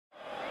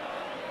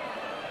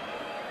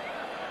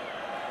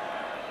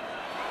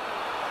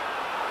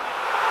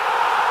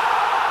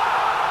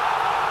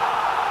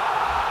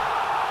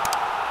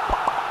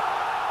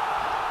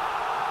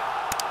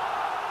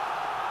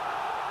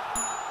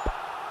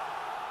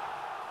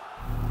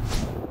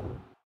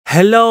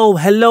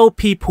Hello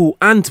people,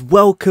 and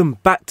welcome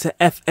back to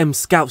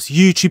FMSCOUT's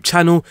YouTube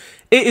channel.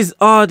 It is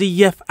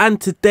RDF, and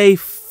today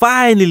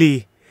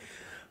finally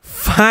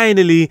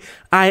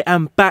I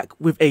am back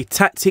with a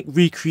tactic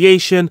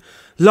recreation.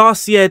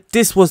 Last year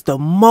this was the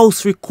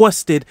most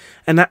requested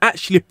and I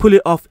actually pulled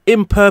it off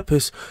in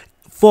purpose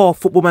for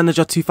Football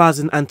Manager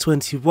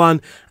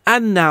 2021,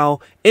 and now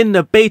in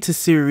the beta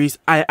series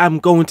I am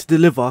going to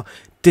deliver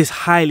this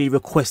highly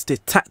requested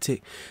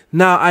tactic.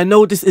 Now I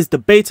know this is the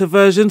beta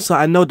version, so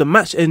I know the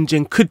match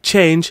engine could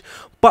change,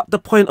 but the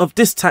point of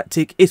this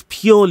tactic is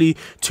purely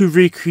to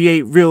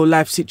recreate real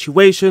life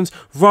situations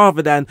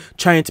rather than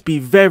trying to be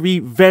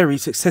very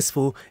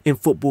successful in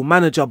Football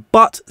Manager.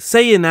 But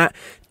saying that,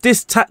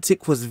 this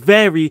tactic was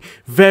very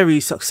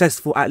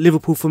successful at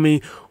Liverpool for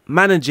me,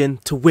 managing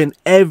to win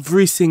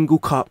every single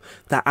cup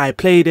that I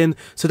played in.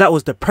 So that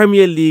was the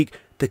Premier League,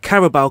 the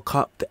Carabao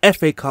Cup, the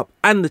FA Cup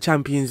and the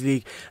Champions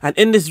League. And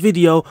in this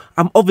video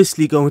I'm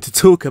obviously going to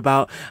talk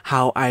about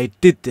how I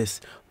did this.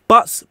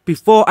 But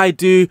before I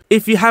do,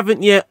 if you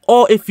haven't yet,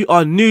 or if you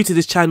are new to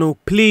this channel,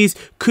 please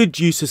could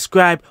you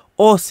subscribe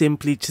or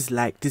simply just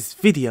like this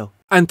video.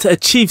 And to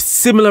achieve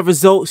similar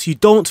results, you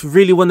don't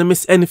really want to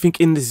miss anything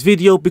in this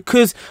video,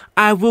 because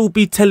I will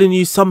be telling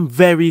you some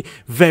very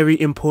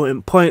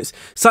important points,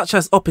 such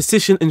as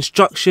opposition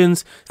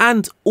instructions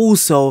and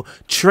also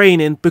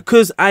training,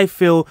 because I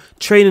feel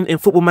training in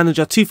Football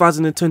Manager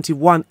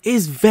 2021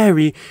 is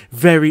very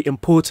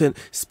important,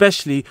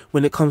 especially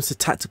when it comes to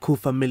tactical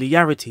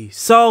familiarity.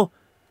 So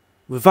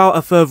without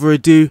a further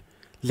ado,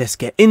 let's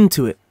get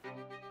into it.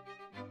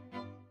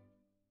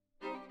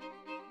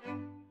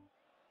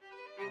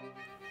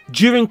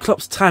 During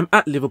Klopp's time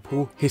at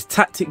Liverpool, his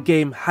tactic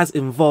game has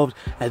evolved,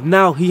 and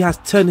now he has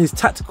turned his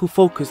tactical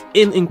focus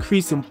in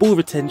increasing ball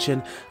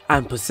retention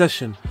and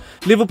possession.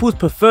 Liverpool's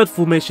preferred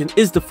formation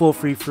is the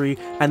 4-3-3,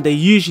 and they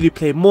usually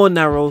play more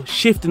narrow,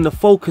 shifting the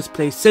focus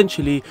play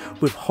centrally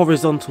with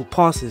horizontal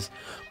passes.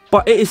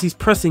 But it is his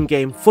pressing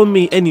game, for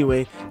me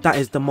anyway, that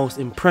is the most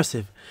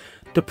impressive.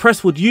 The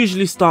press would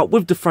usually start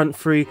with the front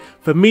three.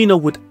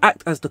 Firmino would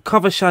act as the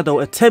cover shadow,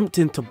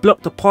 attempting to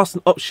block the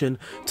passing option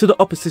to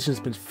the opposition's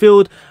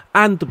midfield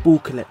and the ball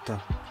collector.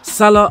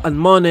 Salah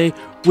and Mane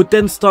would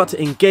then start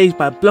to engage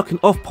by blocking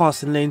off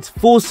passing lanes,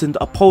 forcing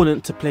the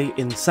opponent to play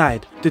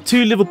inside. The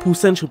two Liverpool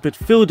central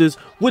midfielders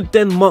would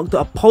then mark the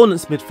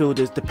opponent's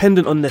midfielders,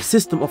 depending on their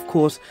system of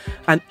course,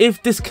 and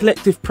if this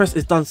collective press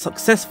is done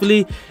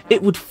successfully,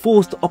 it would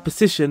force the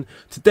opposition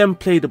to then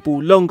play the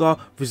ball longer,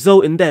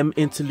 resulting them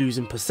into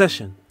losing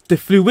possession. The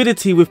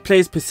fluidity with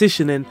players'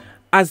 positioning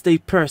as they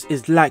press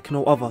is like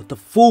no other. The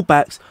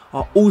fullbacks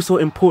are also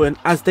important,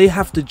 as they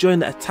have to join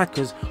the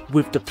attackers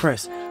with the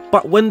press.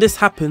 But when this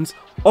happens,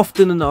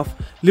 often enough,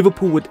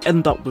 Liverpool would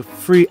end up with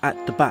three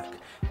at the back.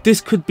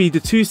 This could be the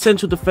two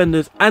central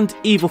defenders and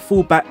either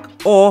fullback,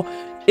 or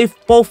if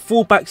both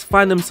fullbacks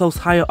find themselves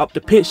higher up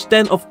the pitch,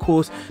 then of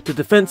course the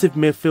defensive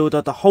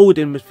midfielder, the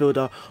holding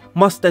midfielder,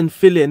 must then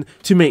fill in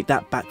to make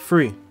that back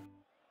three.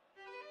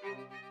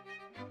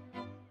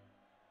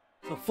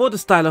 So for the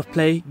style of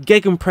play,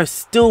 gegenpress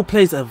still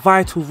plays a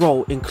vital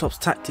role in Klopp's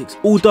tactics,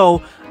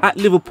 although at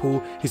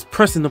Liverpool his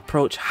pressing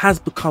approach has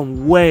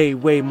become way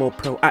more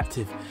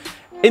proactive.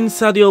 In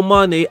Sadio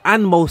Mane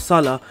and Mo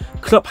Salah,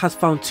 Klopp has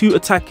found two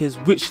attackers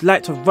which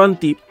like to run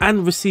deep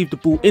and receive the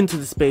ball into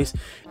the space.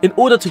 In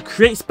order to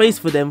create space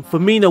for them,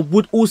 Firmino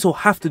would also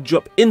have to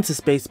drop into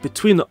space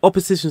between the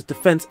opposition's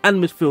defence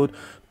and midfield,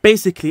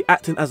 basically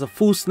acting as a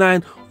false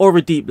nine or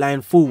a deep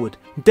line forward.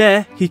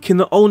 There, he can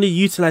not only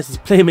utilise his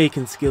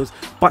playmaking skills,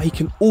 but he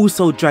can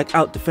also drag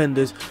out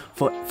defenders.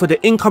 For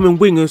the incoming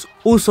wingers,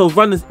 also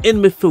runners in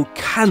midfield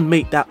can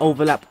make that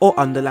overlap or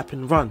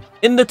underlapping run.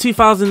 In the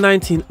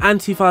 2019 and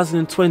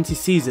 2020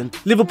 season,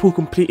 Liverpool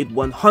completed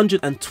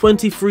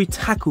 123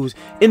 tackles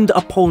in the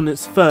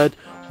opponent's third,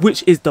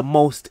 which is the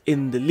most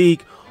in the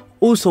league.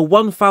 Also,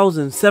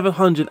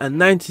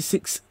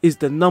 1,796 is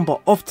the number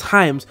of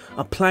times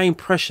applying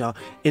pressure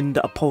in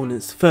the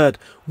opponent's third,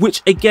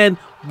 which again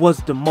was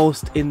the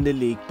most in the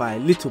league by a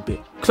little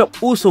bit.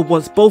 Klopp also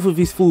wants both of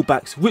his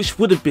fullbacks, which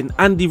would have been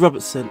Andy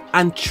Robertson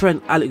and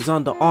Trent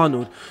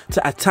Alexander-Arnold,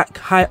 to attack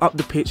high up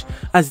the pitch,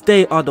 as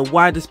they are the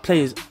widest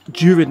players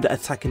during the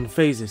attacking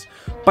phases.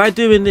 By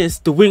doing this,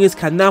 the wingers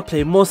can now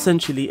play more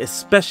centrally,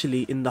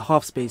 especially in the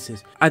half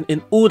spaces, and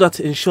in order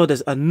to ensure there's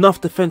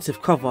enough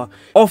defensive cover,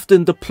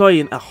 often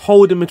deploying a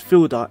holding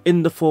midfielder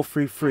in the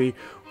 4-3-3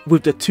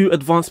 with the two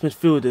advanced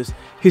midfielders,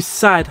 his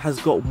side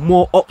has got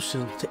more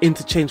options to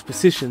interchange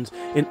positions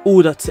in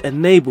order to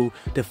enable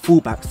the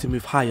fullbacks to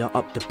move higher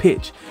up the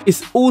pitch.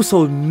 It's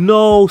also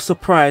no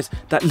surprise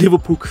that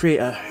Liverpool create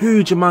a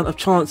huge amount of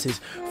chances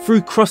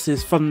through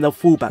crosses from the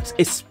fullbacks,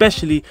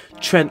 especially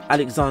Trent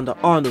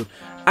Alexander-Arnold,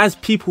 as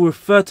people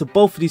refer to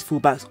both of these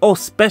fullbacks, or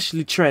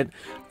especially Trent,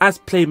 as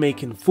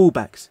playmaking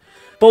fullbacks.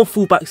 Both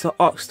fullbacks are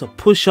asked to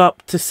push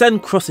up, to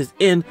send crosses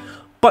in,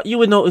 But you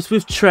will notice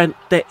with Trent,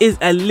 there is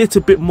a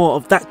little bit more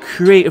of that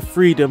creative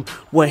freedom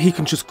where he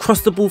can just cross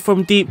the ball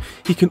from deep.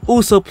 He can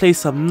also play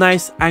some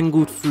nice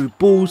angled through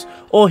balls,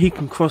 or he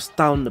can cross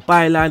down the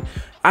byline.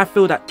 I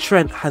feel that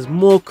Trent has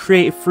more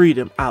creative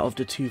freedom out of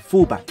the two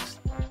fullbacks.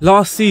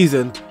 Last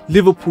season,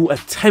 Liverpool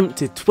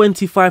attempted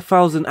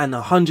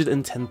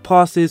 25,110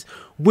 passes,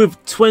 with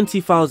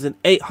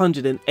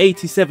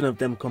 20,887 of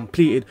them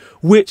completed,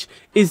 which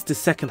is the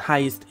second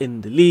highest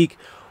in the league,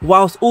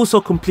 whilst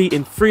also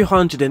completing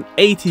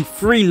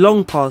 383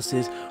 long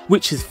passes,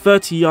 which is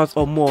 30 yards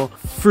or more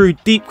through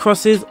deep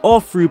crosses or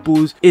through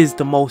balls, is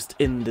the most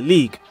in the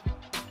league.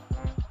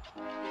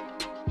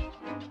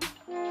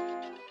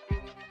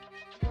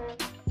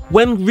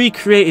 When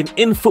recreating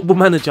in Football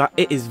Manager,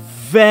 it is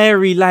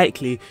very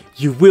likely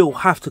you will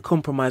have to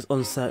compromise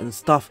on certain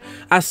stuff,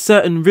 as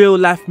certain real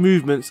life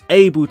movements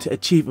able to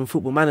achieve in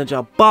Football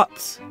Manager,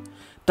 but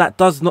that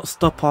does not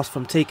stop us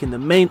from taking the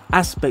main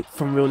aspect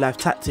from real life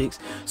tactics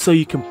so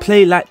you can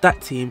play like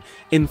that team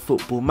in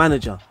Football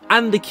Manager.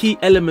 And the key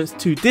elements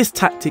to this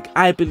tactic,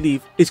 I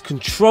believe, is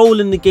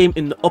controlling the game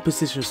in the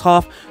opposition's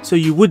half. So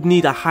you would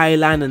need a high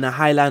line and a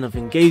high line of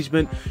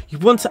engagement. You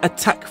want to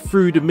attack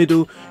through the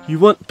middle. You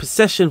want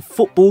possession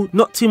football,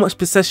 not too much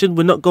possession.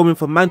 We're not going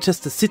for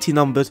Manchester City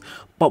numbers,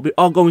 but we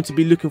are going to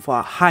be looking for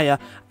a higher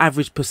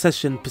average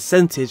possession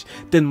percentage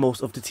than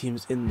most of the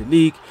teams in the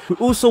league. We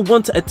also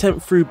want to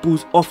attempt through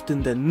balls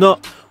often than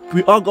not.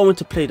 We are going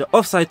to play the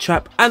offside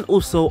trap, and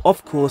also,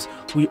 of course,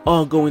 we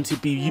are going to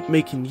be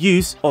making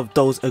use of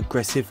those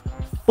aggressive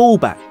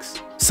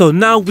fullbacks. So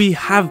now we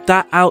have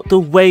that out the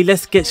way,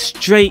 let's get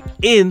straight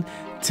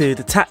into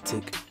the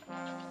tactic.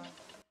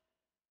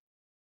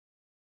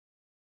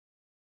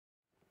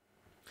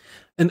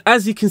 And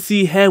as you can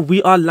see here,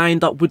 we are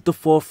lined up with the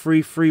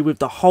 4-3-3 with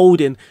the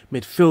holding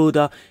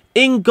midfielder.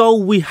 In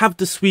goal, we have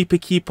the sweeper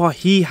keeper.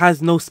 He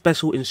has no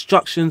special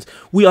instructions.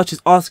 We are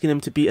just asking him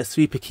to be a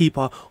sweeper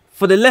keeper.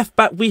 For the left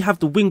back, we have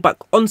the wing back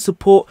on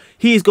support.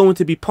 He is going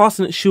to be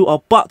passing it shooter,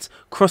 but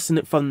crossing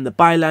it from the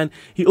byline.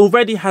 He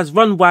already has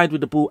run wide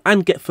with the ball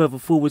and get further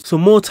forward. So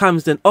more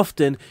times than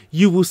often,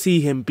 you will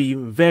see him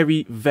being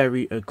very,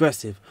 very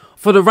aggressive.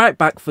 For the right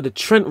back, for the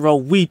Trent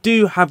role, we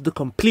do have the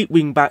complete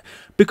wing back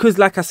because,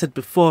 like I said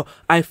before,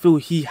 I feel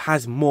he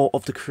has more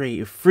of the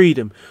creative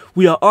freedom.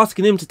 We are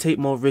asking him to take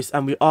more risks,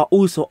 and we are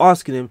also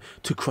asking him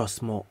to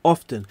cross more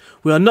often.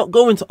 We are not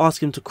going to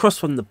ask him to cross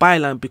from the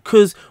byline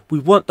because we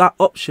want that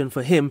option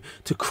for him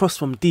to cross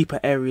from deeper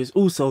areas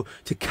also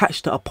to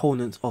catch the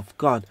opponents off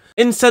guard.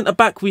 In centre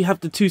back, we have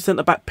the two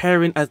centre back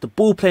pairing as the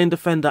ball playing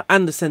defender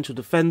and the central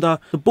defender.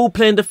 The ball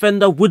playing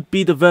defender would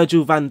be the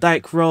Virgil van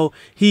Dijk role.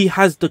 He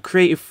has the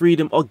creative freedom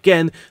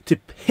again to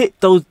hit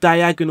those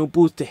diagonal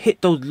balls, to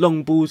hit those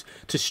long balls,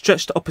 to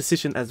stretch the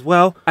opposition as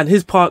well. And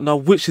his partner,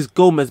 which is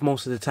Gomez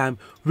most of the time,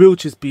 will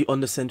just be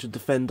on the central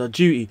defender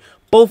duty.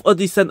 Both of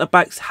these centre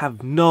backs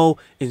have no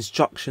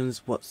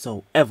instructions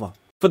whatsoever.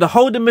 For the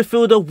holding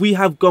midfielder, we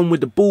have gone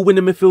with the ball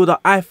winning midfielder.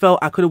 I felt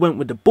I could have went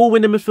with the ball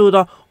winning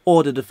midfielder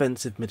or the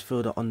defensive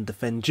midfielder on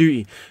defend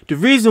duty. The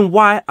reason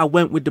why I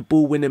went with the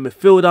ball winning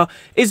midfielder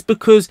is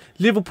because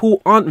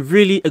Liverpool aren't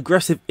really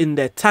aggressive in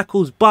their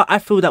tackles, but I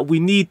feel that we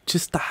need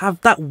just to have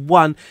that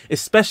one,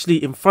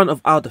 especially in front of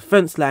our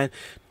defence line,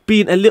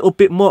 being a little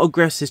bit more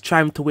aggressive,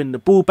 trying to win the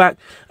ball back.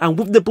 And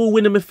with the ball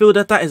winning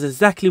midfielder, that is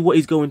exactly what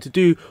he's going to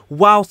do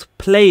whilst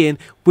playing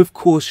with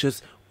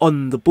cautious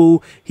on the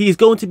ball. He is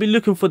going to be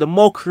looking for the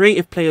more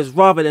creative players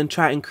rather than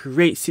try and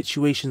create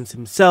situations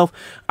himself.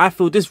 I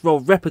feel this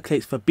role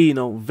replicates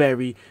Fabinho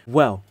very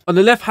well. On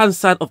the left hand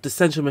side of the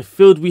central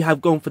midfield, we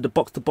have gone for the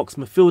box-to-box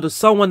midfielder,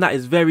 someone that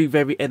is very,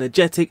 very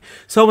energetic,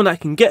 someone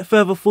that can get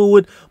further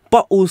forward,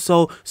 but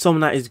also someone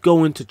that is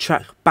going to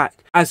track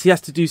back, as he has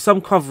to do some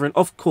covering,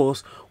 of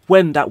course,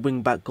 when that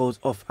wing back goes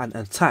off an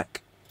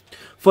attack.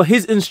 For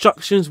his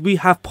instructions, we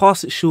have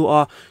pass it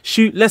shorter,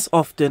 shoot less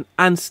often,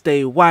 and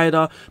stay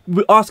wider.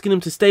 We're asking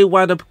him to stay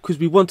wider because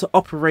we want to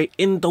operate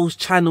in those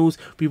channels.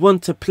 We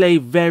want to play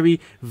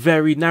very,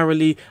 very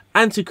narrowly,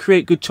 and to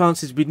create good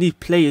chances, we need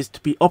players to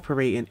be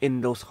operating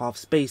in those half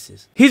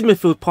spaces. His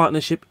midfield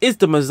partnership is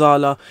the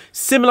Mazzala,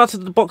 similar to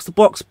the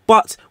box-to-box,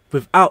 but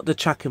without the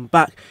tracking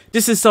back.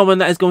 This is someone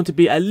that is going to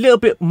be a little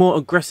bit more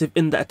aggressive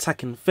in the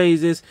attacking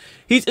phases.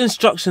 His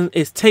instruction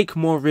is take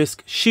more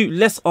risk, shoot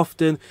less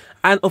often,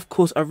 and of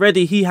course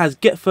already he has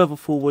get further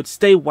forward,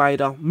 stay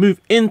wider, move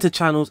into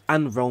channels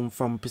and roam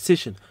from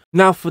position.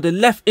 Now for the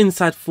left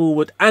inside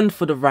forward and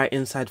for the right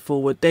inside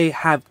forward, they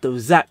have the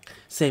exact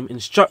same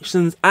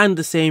instructions and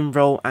the same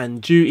role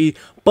and duty.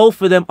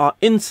 Both of them are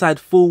inside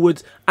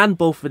forwards and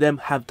both of them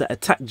have the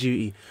attack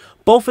duty.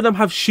 Both of them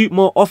have shoot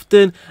more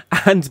often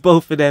and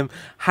both of them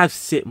have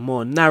sit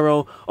more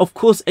narrow. Of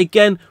course,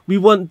 again, we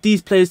want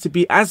these players to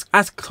be as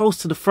close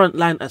to the front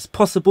line as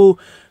possible,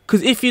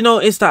 because if you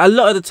notice that a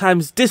lot of the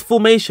times this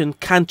formation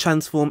can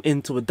transform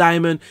into a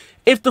diamond.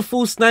 If the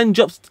false nine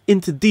drops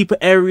into deeper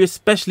areas,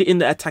 especially in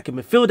the attacking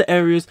midfielder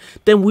areas,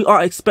 then we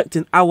are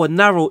expecting our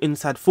narrow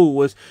inside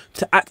forwards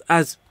to act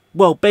as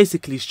well,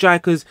 basically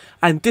strikers,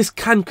 and this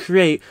can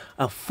create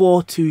a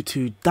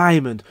 4-2-2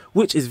 diamond,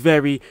 which is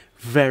very,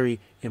 very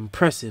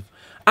impressive.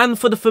 And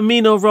for the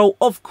Firmino role,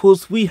 of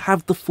course, we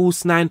have the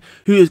false nine,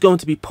 who is going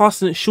to be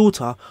passing it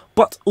shorter,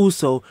 but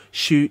also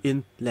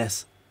shooting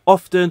less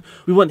often.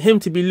 We want him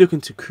to be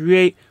looking to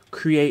create,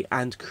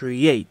 and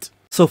create.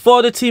 So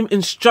for the team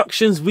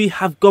instructions, we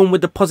have gone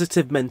with the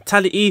positive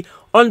mentality.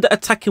 On the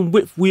attacking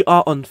width, we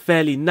are on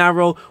fairly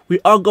narrow. We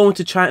are going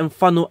to try and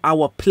funnel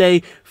our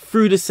play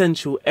through the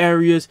central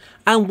areas.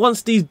 And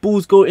once these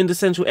balls go in the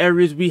central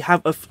areas, we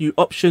have a few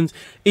options.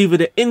 Either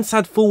the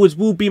inside forwards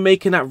will be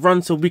making that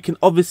run, so we can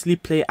obviously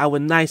play our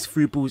nice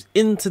through balls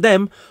into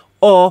them.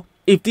 Or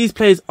if these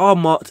players are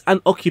marked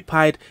and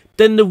occupied,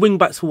 then the wing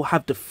backs will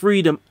have the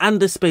freedom and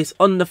the space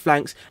on the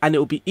flanks, and it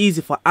will be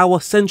easy for our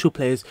central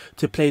players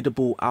to play the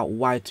ball out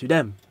wide to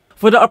them.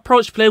 For the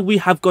approach play, we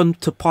have gone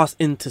to pass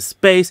into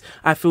space.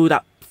 I feel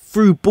that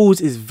through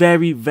balls is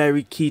very,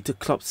 very key to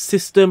Klopp's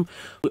system.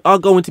 We are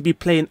going to be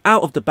playing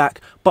out of the back,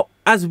 but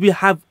as we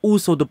have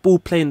also the ball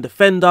playing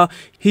defender,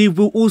 he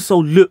will also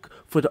look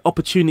for the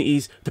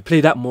opportunities to play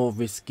that more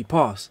risky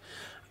pass.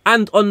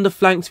 And on the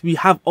flanks, we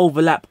have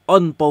overlap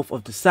on both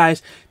of the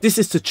sides. This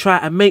is to try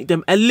and make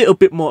them a little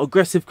bit more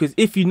aggressive, because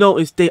if you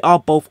notice, they are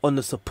both on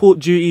the support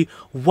duty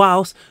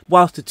whilst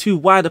the two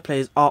wider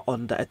players are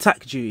on the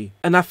attack duty.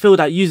 And I feel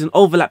that using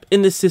overlap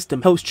in the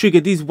system helps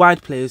trigger these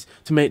wide players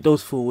to make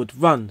those forward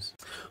runs.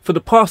 For the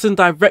passing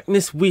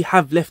directness, we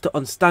have left it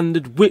on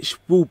standard, which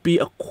will be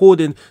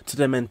according to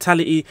the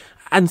mentality.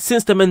 And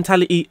since the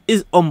mentality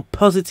is on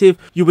positive,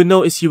 you will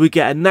notice you will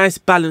get a nice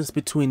balance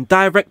between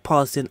direct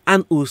passing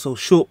and also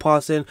short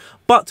passing.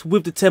 But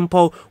with the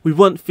tempo, we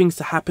want things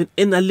to happen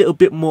in a little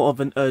bit more of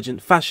an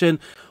urgent fashion.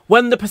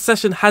 When the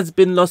possession has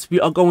been lost,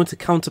 we are going to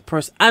counter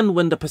press, and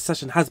when the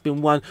possession has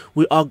been won,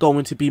 we are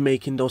going to be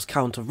making those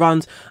counter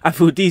runs. I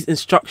feel these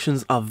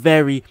instructions are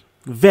very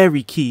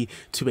key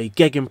to a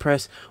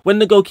gegenpress. When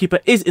the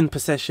goalkeeper is in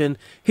possession,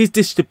 his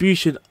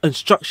distribution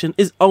instruction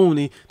is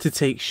only to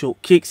take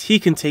short kicks. He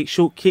can take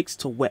short kicks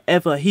to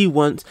wherever he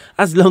wants,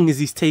 as long as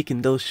he's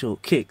taking those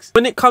short kicks.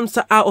 When it comes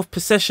to out of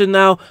possession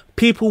now,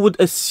 people would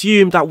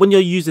assume that when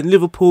you're using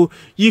Liverpool,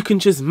 you can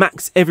just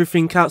max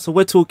everything out. So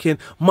we're talking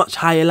much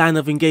higher line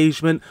of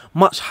engagement,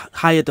 much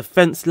higher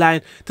defense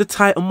line, the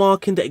tighter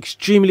marking, the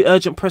extremely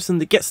urgent pressing,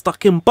 the get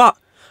stuck in. But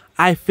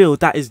I feel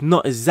that is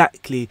not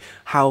exactly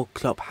how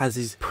Klopp has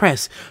his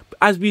press.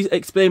 As we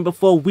explained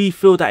before, we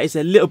feel that it's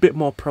a little bit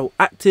more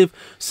proactive.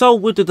 So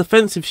with the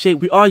defensive shape,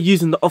 we are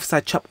using the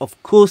offside trap,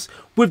 of course,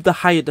 with the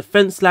higher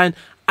defense line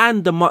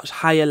and the much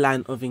higher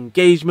line of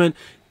engagement.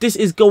 This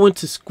is going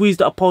to squeeze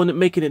the opponent,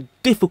 making it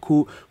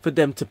difficult for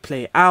them to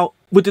play out.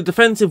 With the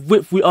defensive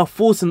width, we are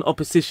forcing the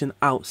opposition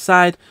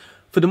outside.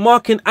 For the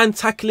marking and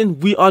tackling,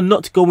 we are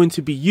not going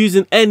to be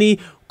using any,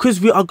 because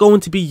we are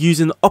going to be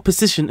using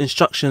opposition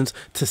instructions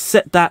to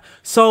set that.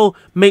 So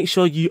make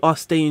sure you are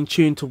staying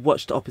tuned to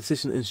watch the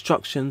opposition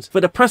instructions. For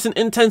the pressing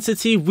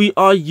intensity, we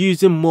are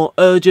using more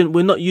urgent.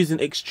 We're not using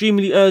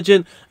extremely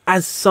urgent,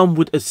 as some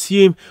would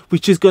assume. We're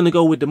just going to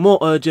go with the more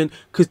urgent,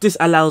 because this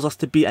allows us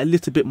to be a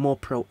little bit more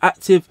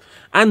proactive.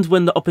 And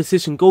when the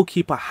opposition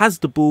goalkeeper has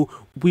the ball,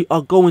 we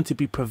are going to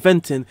be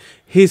preventing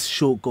his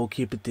short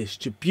goalkeeper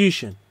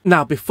distribution.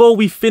 Now, before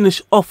we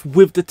finish off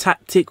with the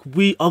tactic,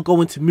 we are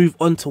going to move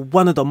on to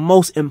one of the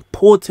most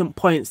important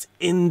points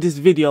in this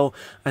video,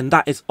 and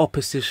that is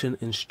opposition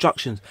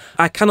instructions.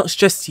 I cannot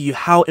stress to you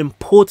how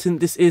important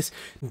this is.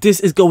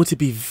 This is going to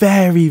be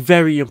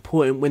very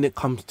important when it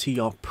comes to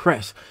your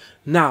press.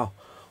 Now,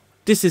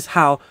 this is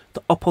how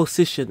the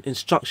opposition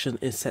instruction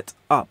is set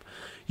up.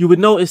 You would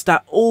notice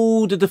that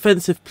all the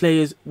defensive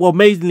players, well,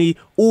 mainly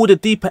all the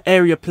deeper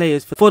area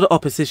players for the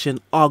opposition,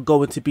 are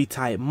going to be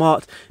tight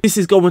marked. This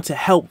is going to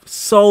help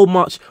so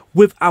much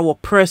with our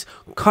press,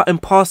 cutting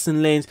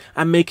passing lanes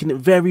and making it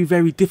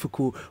very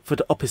difficult for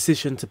the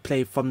opposition to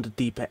play from the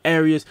deeper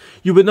areas.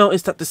 You would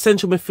notice that the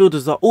central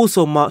midfielders are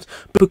also marked,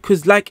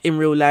 because like in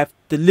real life,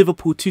 the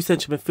Liverpool two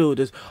central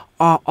midfielders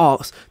are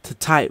asked to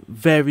type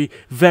very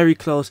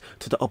close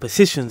to the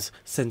opposition's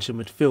central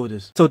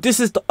midfielders. So this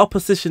is the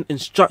opposition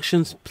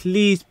instructions.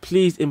 Please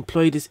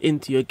employ this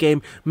into your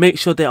game. Make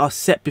sure they are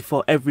set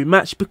before every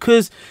match,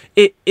 because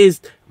it is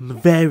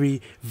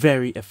very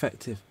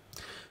effective.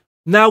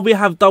 Now we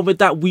have done with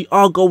that, we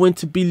are going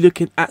to be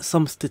looking at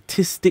some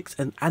statistics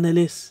and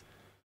analysis.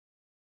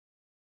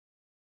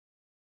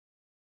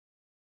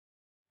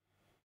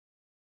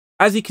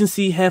 As you can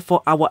see here,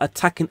 for our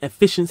attacking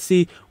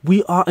efficiency,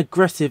 we are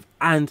aggressive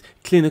and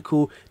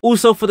clinical.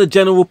 Also for the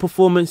general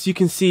performance, you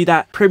can see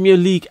that Premier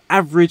League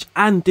average,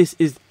 and this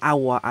is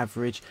our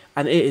average,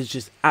 and it is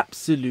just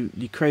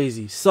absolutely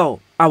crazy.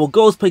 So our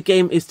goals per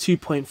game is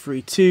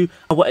 2.32,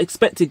 our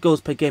expected goals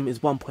per game is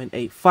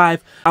 1.85,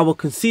 our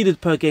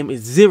conceded per game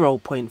is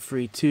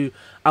 0.32,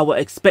 our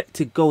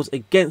expected goals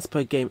against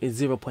per game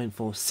is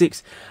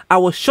 0.46,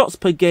 our shots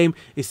per game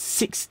is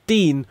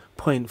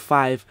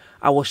 16.5,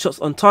 our shots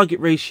on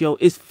target ratio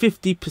is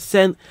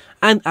 50%,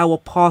 and our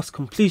pass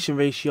completion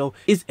ratio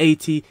is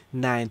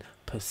 89%.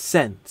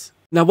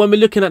 Now, when we're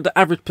looking at the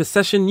average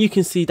possession, you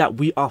can see that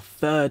we are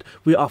third.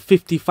 We are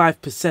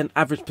 55%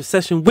 average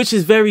possession, which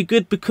is very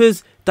good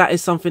because that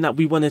is something that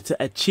we wanted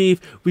to achieve.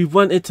 We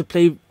wanted to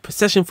play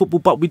possession football,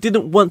 but we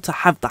didn't want to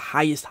have the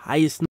highest.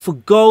 For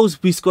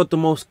goals, we scored the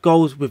most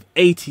goals with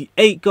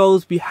 88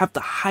 goals. We have the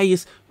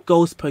highest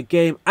goals per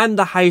game and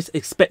the highest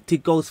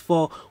expected goals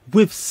for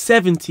with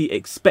 70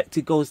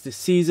 expected goals this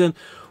season.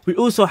 We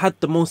also had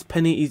the most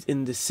penalties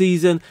in the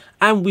season,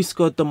 and we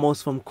scored the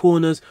most from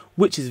corners,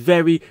 which is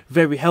very,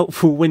 very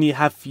helpful when you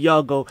have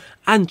Thiago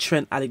and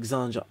Trent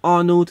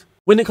Alexander-Arnold.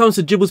 When it comes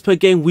to dribbles per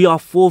game, we are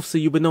fourth, so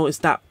you will notice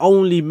that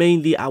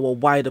mainly our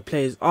wider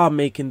players are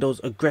making those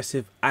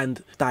aggressive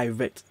and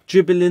direct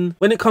dribbling.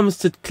 When it comes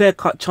to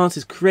clear-cut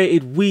chances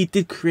created, we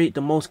did create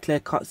the most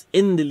clear-cuts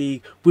in the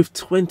league with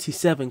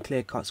 27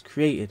 clear-cuts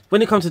created.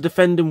 When it comes to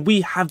defending,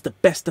 we have the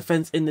best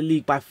defence in the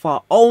league by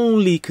far,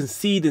 only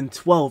conceding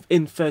 12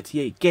 in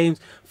 38 games.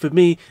 For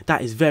me,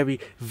 that is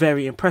very,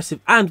 very impressive.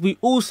 And we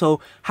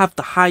also have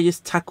the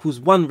highest tackles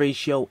won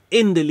ratio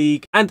in the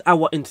league, and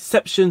our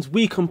interceptions,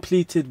 we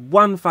completed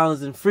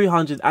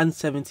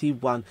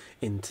 1,371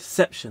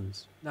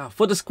 interceptions. Now,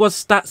 for the squad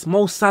stats,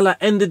 Mo Salah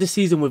ended the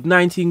season with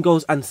 19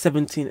 goals and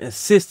 17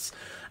 assists.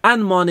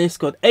 And Mane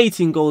scored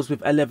 18 goals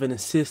with 11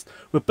 assists.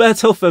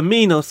 Roberto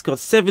Firmino scored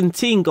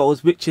 17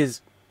 goals, which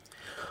is...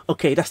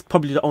 okay, that's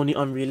probably the only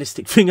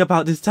unrealistic thing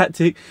about this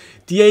tactic.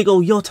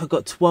 Diego Jota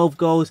got 12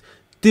 goals.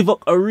 Divock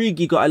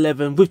Origi got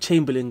 11, with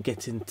Chamberlain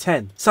getting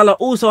 10. Salah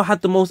also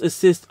had the most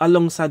assists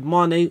alongside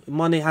Mane.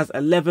 Mane has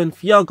 11,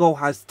 Thiago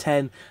has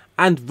 10,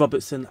 and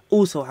Robertson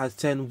also has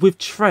 10, with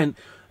Trent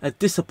a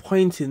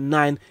disappointing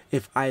 9,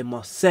 if I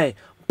must say.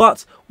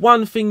 But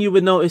one thing you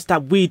would notice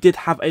that we did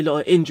have a lot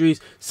of injuries.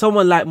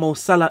 Someone like Mo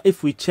Salah,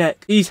 if we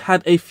check, he's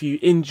had a few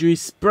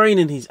injuries,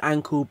 spraining his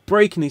ankle,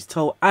 breaking his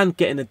toe and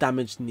getting a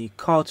damaged knee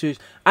cartilage.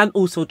 And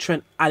also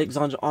Trent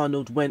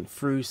Alexander-Arnold went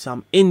through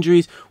some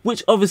injuries,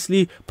 which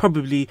obviously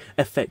probably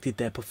affected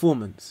their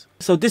performance.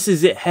 So this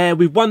is it here.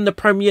 We won the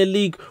Premier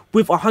League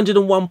with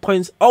 101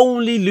 points,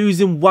 only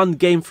losing one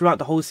game throughout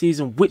the whole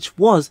season, which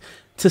was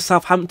to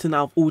Southampton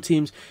out of all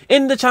teams.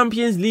 In the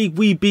Champions League,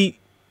 we beat,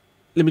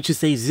 let me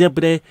just say,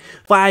 Zebre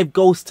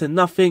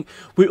 5-0.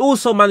 We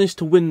also managed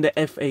to win the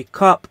FA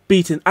Cup,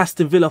 beating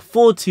Aston Villa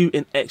 4-2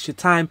 in extra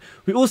time.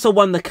 We also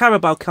won the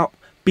Carabao Cup,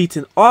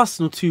 beating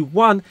Arsenal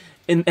 2-1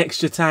 in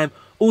extra time.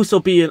 Also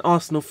beating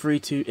Arsenal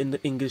 3-2 in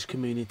the English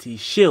Community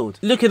Shield.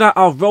 Looking at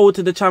our road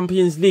to the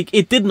Champions League,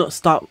 it did not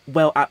start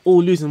well at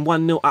all, losing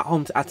 1-0 at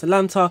home to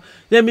Atalanta.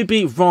 Then we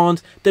beat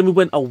Rennes. Then we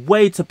went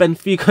away to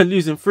Benfica,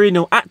 losing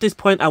 3-0. At this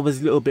point, I was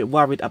a little bit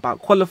worried about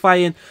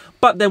qualifying.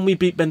 But then we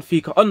beat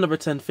Benfica on the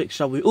return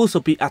fixture. We also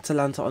beat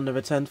Atalanta on the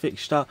return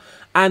fixture.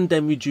 And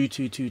then we drew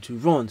 2-2 to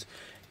Rennes.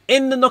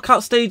 In the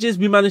knockout stages,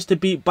 we managed to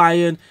beat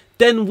Bayern.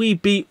 Then we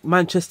beat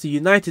Manchester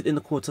United in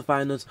the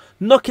quarterfinals,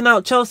 knocking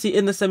out Chelsea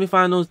in the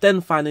semi-finals, then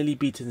finally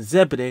beating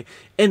Zebre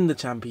in the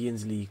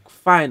Champions League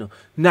final.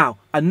 Now,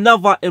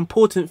 another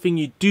important thing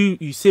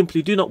you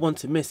simply do not want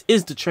to miss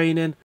is the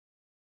training.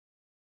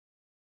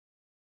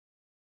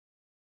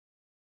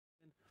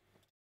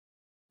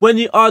 When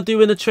you are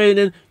doing the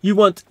training, you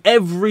want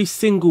every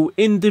single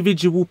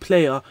individual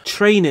player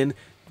training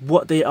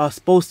what they are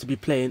supposed to be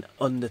playing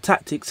on the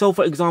tactic. So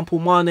for example,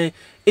 Mane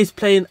is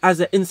playing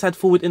as an inside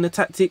forward in the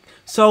tactic,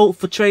 so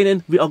for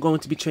training we are going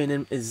to be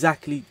training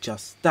exactly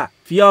just that.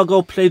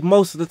 Thiago played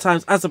most of the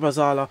times as a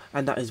Brazala,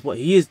 and that is what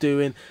he is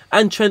doing,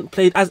 and Trent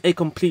played as a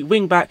complete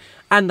wing back,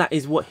 and that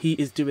is what he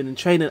is doing in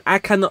training. I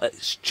cannot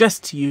stress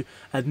to you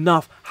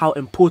enough how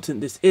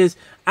important this is,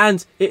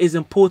 and it is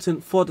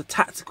important for the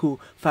tactical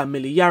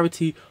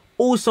familiarity.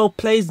 Also,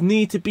 players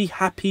need to be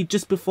happy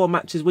just before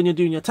matches. When you're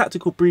doing your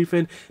tactical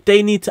briefing,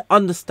 they need to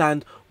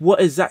understand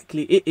what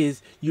exactly it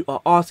is you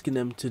are asking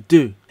them to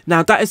do.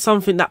 Now, that is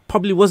something that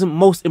probably wasn't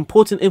most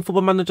important in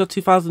Football Manager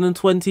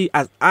 2020,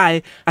 as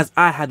I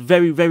had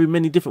very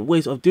many different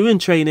ways of doing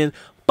training.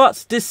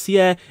 But this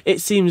year,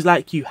 it seems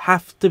like you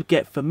have to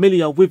get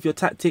familiar with your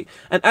tactic.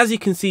 And as you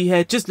can see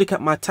here, just look at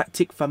my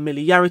tactic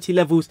familiarity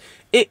levels.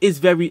 It is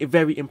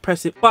very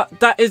impressive. But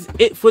that is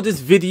it for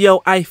this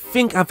video. I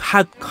think I've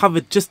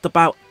covered just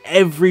about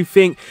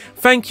everything.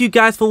 Thank you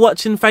guys for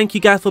watching. Thank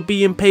you guys for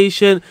being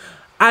patient.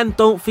 And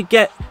don't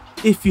forget,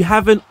 if you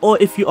haven't or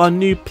if you are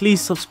new,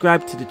 please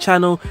subscribe to the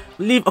channel.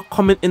 Leave a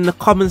comment in the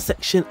comment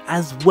section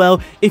as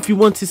well if you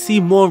want to see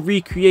more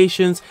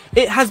recreations.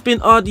 It has been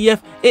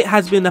RDF. It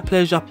has been a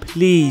pleasure.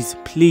 Please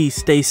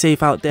stay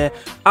safe out there.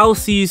 I'll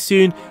see you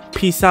soon.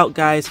 Peace out,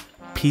 guys.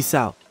 Peace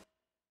out.